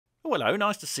Oh, hello,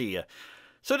 nice to see you.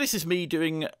 So this is me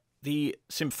doing the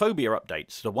Symphobia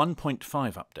updates, the 1.5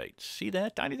 updates. See there,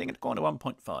 tiny thing in the corner,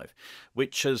 1.5,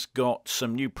 which has got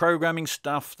some new programming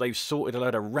stuff. They've sorted a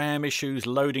load of RAM issues,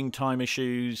 loading time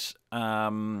issues,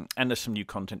 and there's some new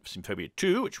content for Symphobia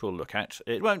 2, which we'll look at.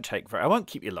 It won't take very. I won't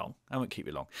keep you long.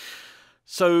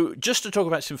 So just to talk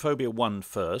about Symphobia 1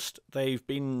 first, they've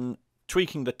been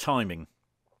tweaking the timing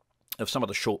of some of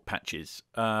the short patches.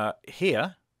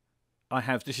 Here, I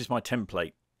have, this is my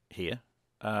template here,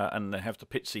 and they have the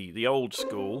Pitsy, the old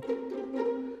school.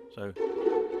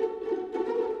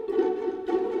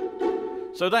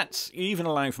 So that's even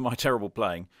allowing for my terrible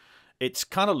playing. It's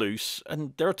kind of loose,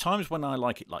 and there are times when I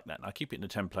like it like that, and I keep it in the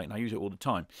template, and I use it all the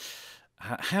time.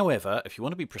 However, if you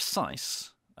want to be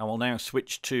precise, I will now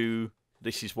switch to,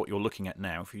 this is what you're looking at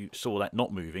now. If you saw that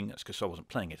not moving, that's because I wasn't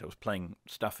playing it. I was playing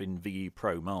stuff in VE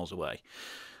Pro miles away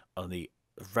on the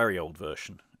very old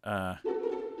version.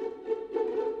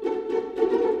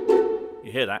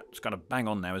 You hear that? It's kind of bang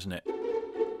on now, isn't it?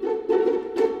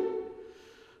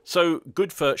 So,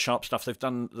 good for sharp stuff. They've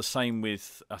done the same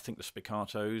with, I think, the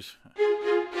spiccatos.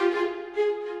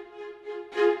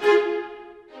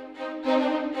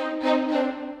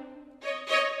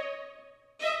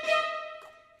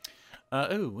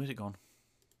 Oh, where's it gone?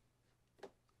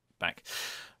 Back.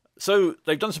 So,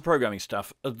 they've done some programming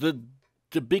stuff. The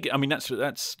big, I mean, that's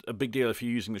a big deal if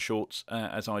you're using the shorts,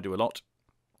 as I do a lot.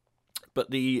 But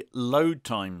the load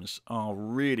times are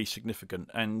really significant,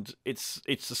 and it's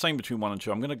the same between 1 and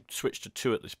 2. I'm going to switch to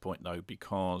 2 at this point, though,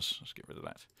 because let's get rid of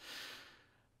that.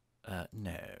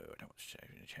 No, I don't want to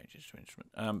change this to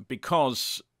instrument.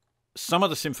 Because some of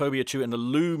the Symphobia 2 and the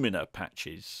Lumina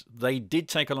patches, they did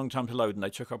take a long time to load, and they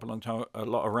took up a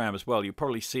lot of RAM as well. You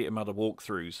probably see it in other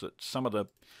walkthroughs that some of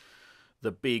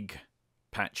the big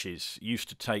patches used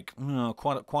to take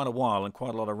quite a while and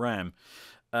quite a lot of RAM.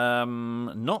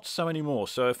 Not so anymore.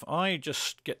 So if I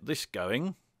just get this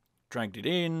going, dragged it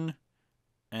in,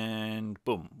 and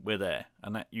boom, we're there.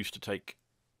 And that used to take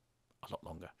a lot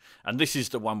longer. And this is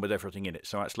the one with everything in it,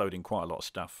 so that's loading quite a lot of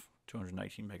stuff.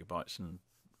 218 megabytes, and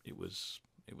it was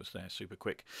there super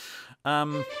quick.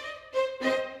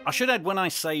 I should add, when I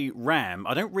say RAM,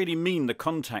 I don't really mean the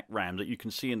contact RAM that you can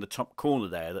see in the top corner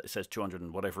there that says 200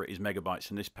 and whatever it is megabytes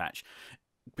in this patch.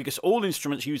 Because all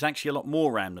instruments use actually a lot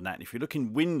more RAM than that. If you look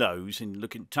in Windows and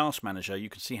look in Task Manager, you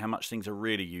can see how much things are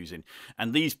really using.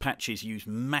 And these patches use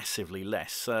massively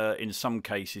less. In some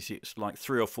cases, it's like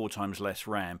 3 or 4 times less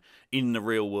RAM in the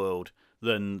real world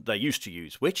than they used to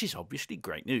use, which is obviously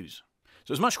great news.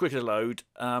 So it's much quicker to load.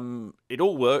 It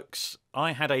all works.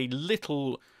 I had a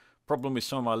little problem with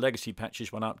some of my legacy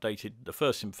patches when I updated the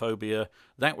first Symphobia.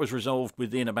 That was resolved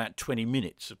within about 20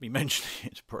 minutes of me mentioning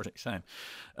it to Project Sam.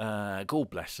 God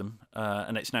bless them.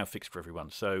 And it's now fixed for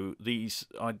everyone. So these,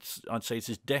 I'd say this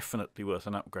is definitely worth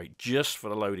an upgrade just for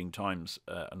the loading times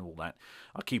and all that.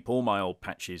 I keep all my old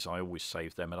patches. I always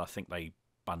save them, and I think they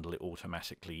bundle it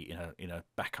automatically in a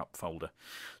backup folder.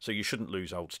 So you shouldn't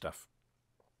lose old stuff.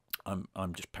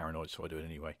 I'm just paranoid, so I do it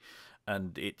anyway.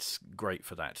 And it's great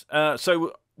for that.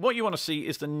 So what you want to see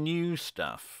is the new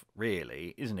stuff,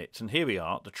 really, isn't it? And here we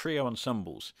are, the trio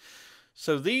ensembles.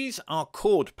 So these are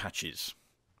chord patches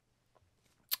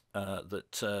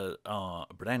that are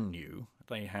brand new.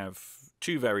 They have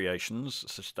 2 variations,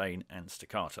 sustain and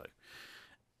staccato.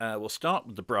 We'll start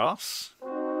with the brass.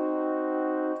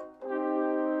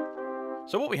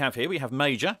 So what we have here, we have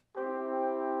major,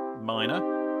 minor,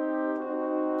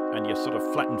 and your sort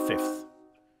of flattened fifth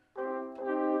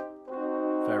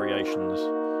variations.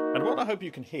 And what I hope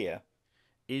you can hear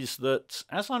is that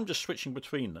as I'm just switching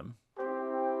between them,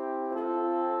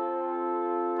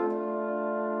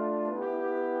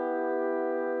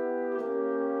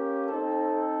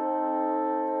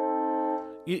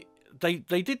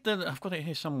 they did the, I've got it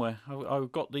here somewhere.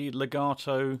 I've got the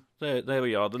legato, there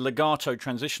we are, the legato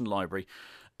transition library.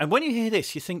 And when you hear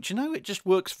this, you think, do you know, it just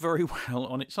works very well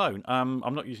on its own.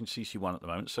 I'm not using CC1 at the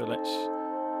moment, so let's...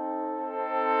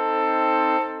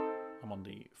 I'm on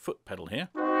the foot pedal here.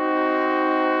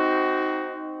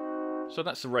 So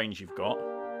that's the range you've got.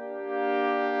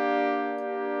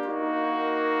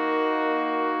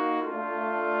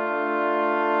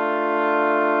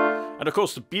 And of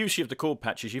course, the beauty of the chord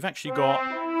patch is you've actually got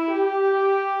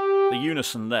the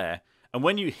unison there. And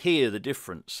when you hear the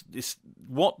difference,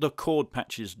 what the chord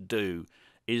patches do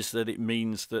is that it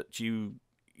means that you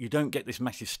don't get this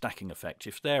massive stacking effect.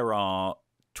 If there are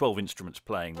 12 instruments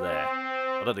playing there,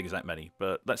 I don't think it's that many,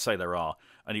 but let's say there are,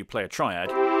 and you play a triad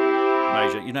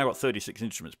major, you now got 36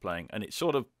 instruments playing, and it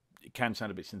can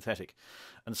sound a bit synthetic.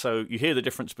 And so you hear the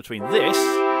difference between this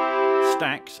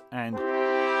stacked and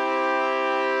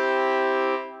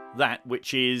that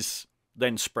which is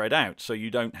then spread out, so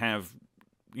you don't have...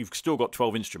 You've still got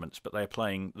 12 instruments, but they're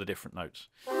playing the different notes.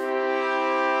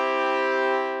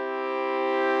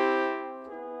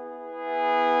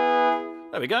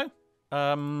 There we go.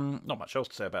 Not much else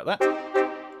to say about that.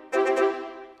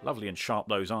 Lovely and sharp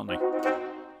those, aren't they?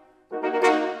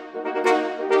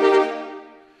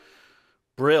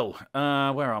 Brill.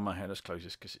 Where am I here? Let's close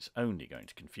this because it's only going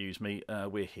to confuse me.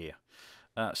 We're here.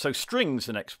 So strings,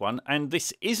 the next one. And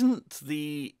this isn't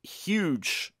the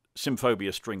huge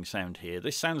Symphobia string sound here.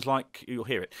 This sounds like... You'll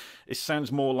hear it. It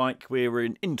sounds more like we're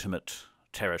in intimate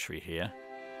territory here.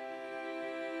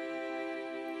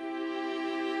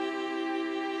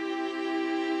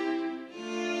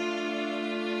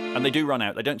 And they do run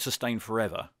out. They don't sustain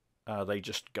forever. They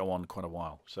just go on quite a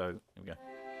while. So, here we go.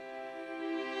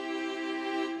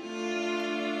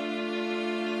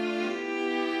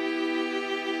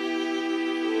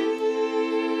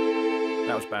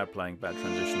 That was bad playing, bad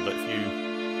transition, but if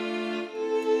you...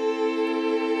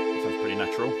 That sounds pretty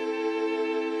natural.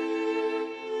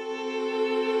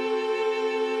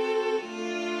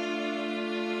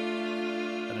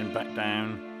 And then back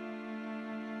down.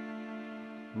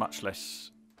 Much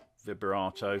less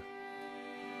vibrato.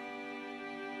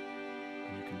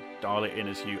 And you can dial it in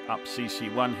as you up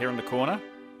CC1 here in the corner.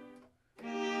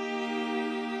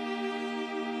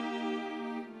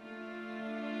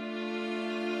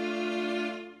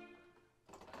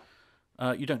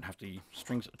 You don't have the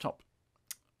strings at the top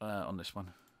on this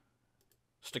one.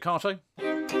 Staccato.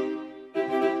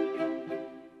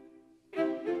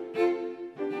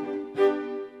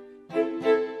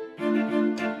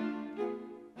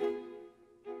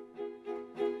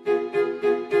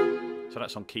 So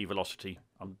that's on key velocity.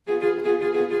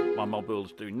 My mod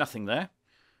build's doing nothing there.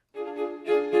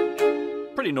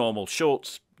 Pretty normal.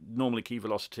 Shorts, normally key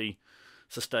velocity.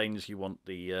 Sustains, you want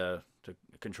the to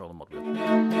control the mod build.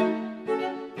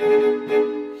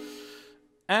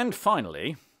 And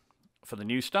finally, for the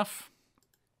new stuff,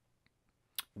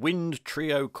 wind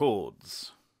trio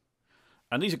chords.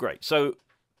 And these are great. So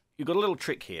you've got a little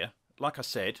trick here. Like I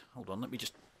said, hold on, let me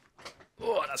just...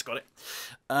 Oh, that's got it.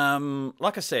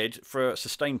 Like I said, for a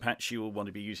sustain patch, you will want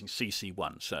to be using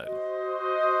CC1. So,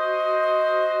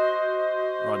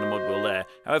 right in the mod wheel there.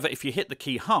 However, if you hit the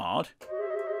key hard,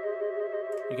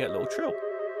 you get a little trill,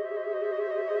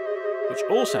 which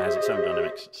also has its own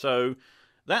dynamics. So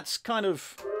that's sort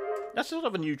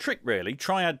of a new trick, really.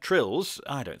 Triad trills.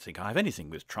 I don't think I have anything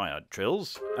with triad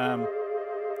trills. And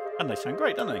they sound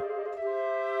great, don't they?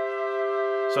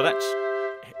 So that's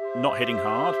not hitting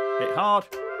hard. Hit hard.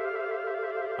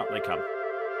 Up they come.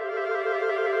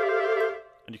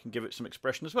 And you can give it some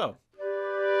expression as well.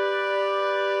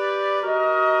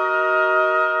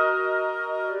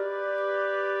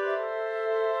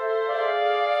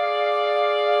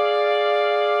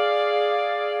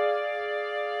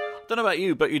 I don't know about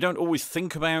you, but you don't always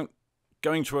think about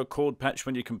going to a chord patch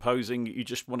when you're composing. You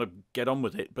just want to get on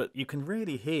with it. But you can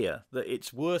really hear that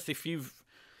it's worth, if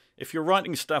you're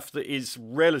writing stuff that is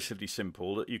relatively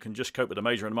simple, that you can just cope with a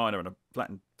major and a minor and a flat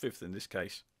and fifth in this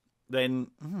case, then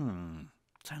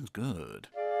sounds good.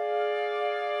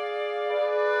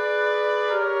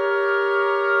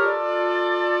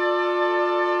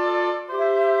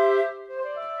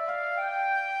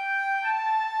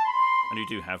 And you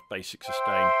do have basic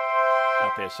sustain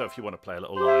up here, so if you want to play a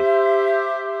little line,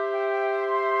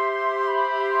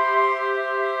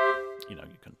 you know,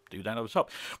 you can do that over the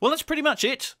top. Well, that's pretty much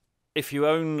it. If you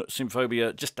own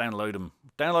Symphobia, just download them.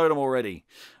 Download them already.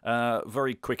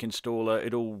 Very quick installer.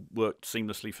 It all worked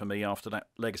seamlessly for me after that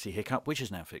legacy hiccup, which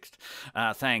is now fixed.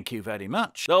 Thank you very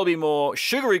much. There'll be more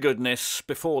sugary goodness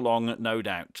before long, no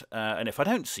doubt. And if I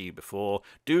don't see you before,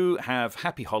 do have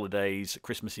happy holidays,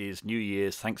 Christmases, New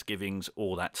Year's, Thanksgivings,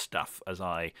 all that stuff as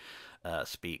I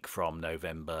speak from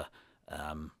November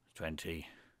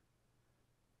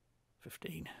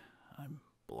 2015. I'm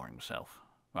boring myself.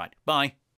 Right, bye.